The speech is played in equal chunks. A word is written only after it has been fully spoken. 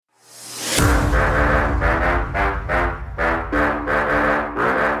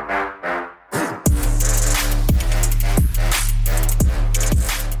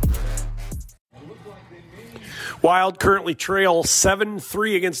Wild currently trail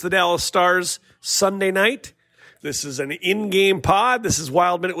 7-3 against the Dallas Stars Sunday night. This is an in-game pod. This is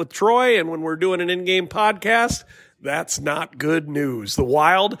Wild Minute with Troy, and when we're doing an in-game podcast, that's not good news. The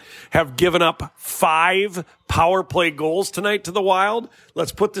Wild have given up 5 power play goals tonight to the Wild.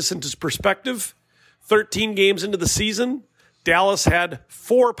 Let's put this into perspective. 13 games into the season, Dallas had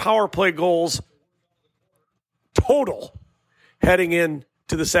 4 power play goals total heading in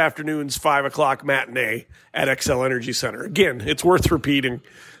to this afternoon's 5 o'clock matinee at XL Energy Center. Again, it's worth repeating.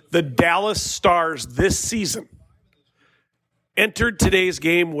 The Dallas Stars this season entered today's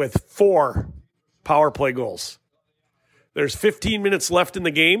game with 4 power play goals. There's 15 minutes left in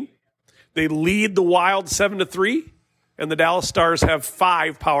the game. They lead the Wild 7-3, and the Dallas Stars have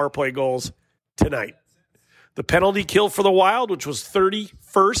 5 power play goals tonight. The penalty kill for the Wild, which was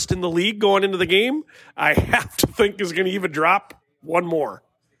 31st in the league going into the game, I have to think is going to even drop one more.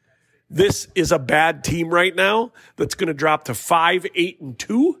 This is a bad team right now that's going to drop to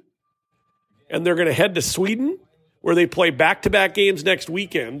 5-8-2, and they're going to head to Sweden, where they play back-to-back games next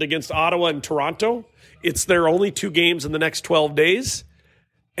weekend against Ottawa and Toronto. It's their only 2 games in the next 12 days,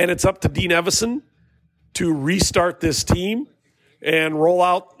 and it's up to Dean Evason to restart this team and roll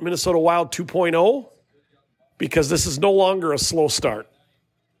out Minnesota Wild 2.0, because this is no longer a slow start.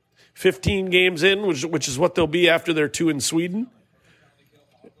 15 games in, which is what they'll be after their 2 in Sweden.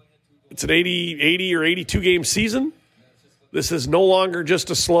 It's an 80 or 82 game season. This is no longer just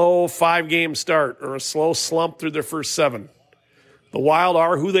a slow 5-game start or a slow slump through their first 7. The Wild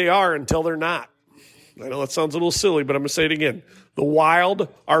are who they are until they're not. I know that sounds a little silly, but I'm going to say it again. The Wild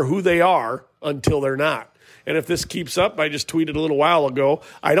are who they are until they're not. And if this keeps up, I just tweeted a little while ago,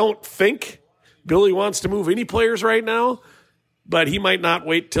 I don't think Billy wants to move any players right now, but he might not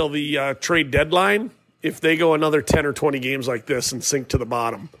wait till the trade deadline if they go another 10 or 20 games like this and sink to the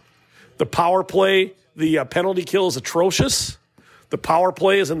bottom. The power play, the penalty kill is atrocious. The power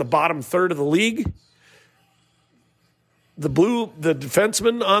play is in the bottom third of the league. The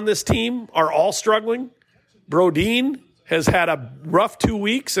defensemen on this team are all struggling. Brodin has had a rough 2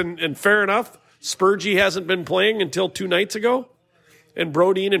 weeks, and fair enough. Spurgey hasn't been playing until 2 nights ago. And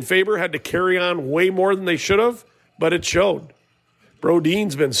Brodin and Faber had to carry on way more than they should have, but it showed.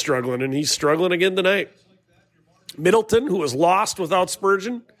 Brodin's been struggling, and he's struggling again tonight. Middleton, who was lost without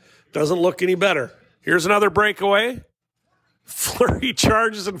Spurgeon, doesn't look any better. Here's another breakaway. Fleury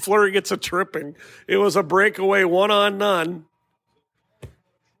charges and Fleury gets a tripping. It was a breakaway 1-on-none.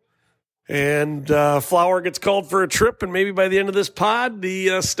 And Flower gets called for a trip, and maybe by the end of this pod,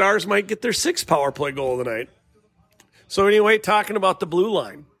 the Stars might get their 6th power play goal of the night. So anyway, talking about the blue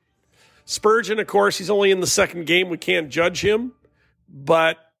line. Spurgeon, of course, he's only in the 2nd game. We can't judge him,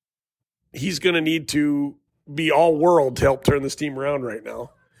 but he's going to need to be all-world to help turn this team around right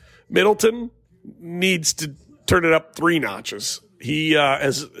now. Middleton needs to turn it up 3 notches. He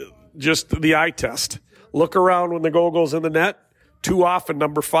has just the eye test. Look around when the goal goes in the net. Too often,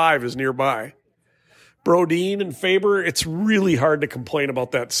 number 5 is nearby. Brodin and Faber, it's really hard to complain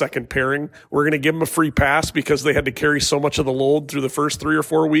about that second pairing. We're going to give them a free pass because they had to carry so much of the load through the first 3 or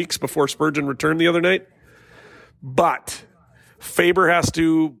 4 weeks before Spurgeon returned the other night. But Faber has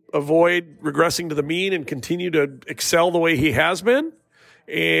to avoid regressing to the mean and continue to excel the way he has been.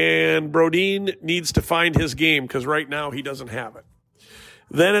 And Brodin needs to find his game because right now he doesn't have it.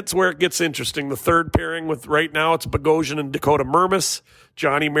 Then it's where it gets interesting. The third pairing with right now it's Bogosian and Dakota Mermis.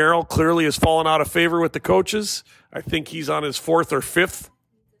 Johnny Merrill clearly has fallen out of favor with the coaches. I think he's on his 4th or 5th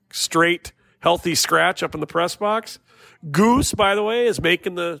straight healthy scratch up in the press box. Goose, by the way, is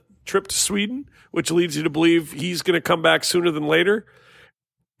making the trip to Sweden, which leads you to believe he's going to come back sooner than later.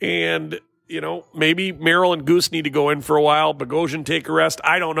 And, you know, maybe Merrill and Goose need to go in for a while. Bogosian take a rest.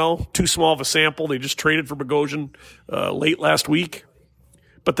 I don't know. Too small of a sample. They just traded for Bogosian late last week.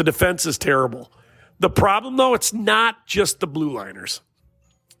 But the defense is terrible. The problem, though, it's not just the blue liners.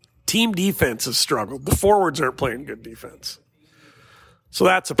 Team defense has struggled. The forwards aren't playing good defense. So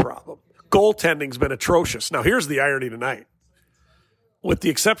that's a problem. Goaltending's been atrocious. Now, here's the irony tonight. With the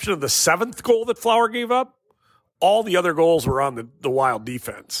exception of the 7th goal that Flower gave up, all the other goals were on the Wild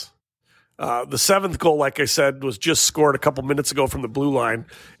defense. The 7th goal, like I said, was just scored a couple minutes ago from the blue line,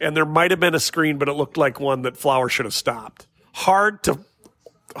 and there might have been a screen, but it looked like one that Flower should have stopped. Hard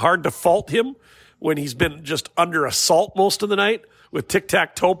to fault him when he's been just under assault most of the night with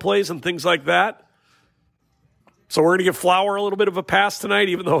tic-tac-toe plays and things like that. So we're going to give Flower a little bit of a pass tonight,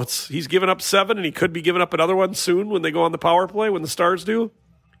 even though he's given up 7, and he could be giving up another one soon when they go on the power play, when the Stars do.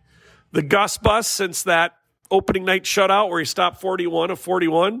 The Gus bus, since that opening night shutout where he stopped 41 of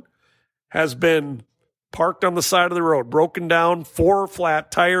 41, has been parked on the side of the road, broken down, 4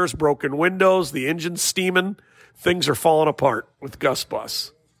 flat tires, broken windows, the engine's steaming. things are falling apart with Gus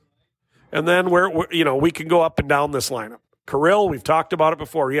Bus. And then we can go up and down this lineup. Kirill, we've talked about it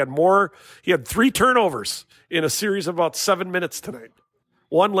before. He had 3 turnovers in a series of about 7 minutes tonight.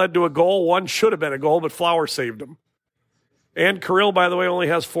 One led to a goal. One should have been a goal, but Flower saved him. And Kirill, by the way, only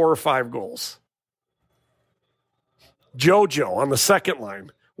has 4 or 5 goals. JoJo on the second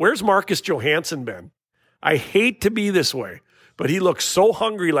line. Where's Marcus Johansson been? I hate to be this way, but he looked so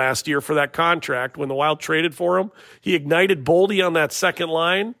hungry last year for that contract when the Wild traded for him. He ignited Boldy on that second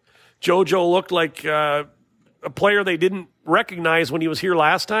line. JoJo looked like a player they didn't recognize when he was here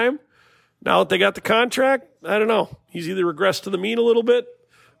last time. Now that they got the contract, I don't know. He's either regressed to the mean a little bit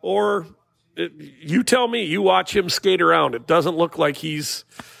or you tell me. You watch him skate around. It doesn't look like he's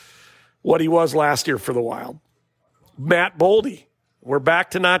what he was last year for the Wild. Matt Boldy. We're back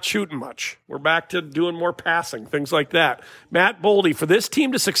to not shooting much. We're back to doing more passing, things like that. Matt Boldy, for this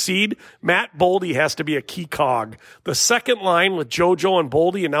team to succeed, Matt Boldy has to be a key cog. The second line with JoJo and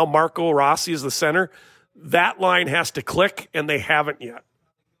Boldy and now Marco Rossi is the center, that line has to click, and they haven't yet.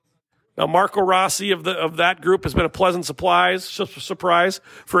 Now, Marco Rossi of that group has been a pleasant surprise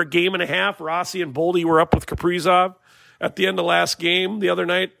for a game and a half. Rossi and Boldy were up with Kaprizov at the end of last game the other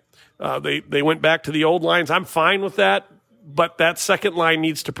night. They went back to the old lines. I'm fine with that. But that second line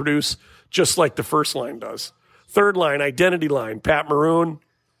needs to produce just like the first line does. Third line, identity line, Pat Maroon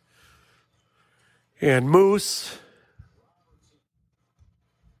and Moose.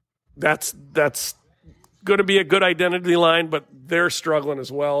 That's going to be a good identity line, but they're struggling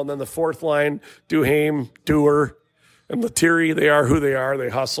as well. And then the fourth line, Duhaime, Dewar, and Lettieri, they are who they are. They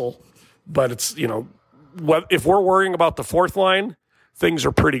hustle. But it's, if we're worrying about the fourth line, things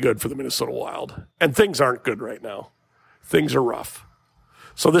are pretty good for the Minnesota Wild. And things aren't good right now. Things are rough.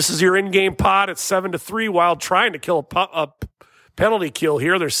 So this is your in-game pod. It's 7-3. Wild trying to kill a penalty kill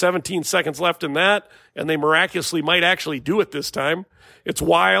here. There's 17 seconds left in that, and they miraculously might actually do it this time. It's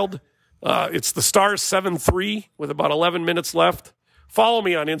Wild. It's the Stars 7-3 with about 11 minutes left. Follow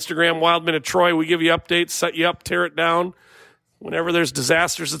me on Instagram, Wild Minute Troy. We give you updates, set you up, tear it down. Whenever there's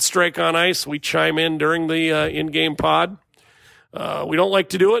disasters that strike on ice, we chime in during the in-game pod. We don't like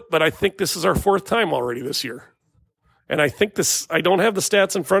to do it, but I think this is our 4th time already this year. And I think I don't have the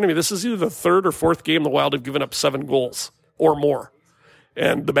stats in front of me. This is either the 3rd or 4th game the Wild have given up 7 goals or more.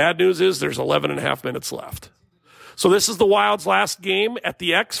 And the bad news is there's 11 and a half minutes left. So this is the Wild's last game at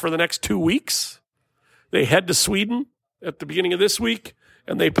the X for the next 2 weeks. They head to Sweden at the beginning of this week,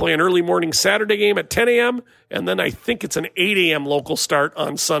 and they play an early morning Saturday game at 10 a.m., and then I think it's an 8 a.m. local start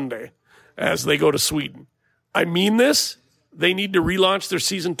on Sunday as they go to Sweden. I mean this. They need to relaunch their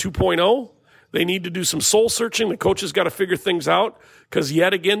season 2.0. They need to do some soul searching. The coaches got to figure things out because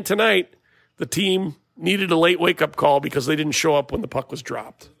yet again tonight, the team needed a late wake-up call because they didn't show up when the puck was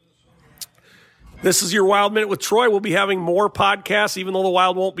dropped. This is your Wild Minute with Troy. We'll be having more podcasts. Even though the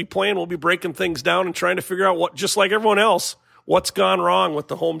Wild won't be playing, we'll be breaking things down and trying to figure out what, just like everyone else, what's gone wrong with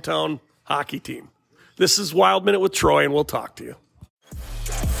the hometown hockey team. This is Wild Minute with Troy, and we'll talk to you.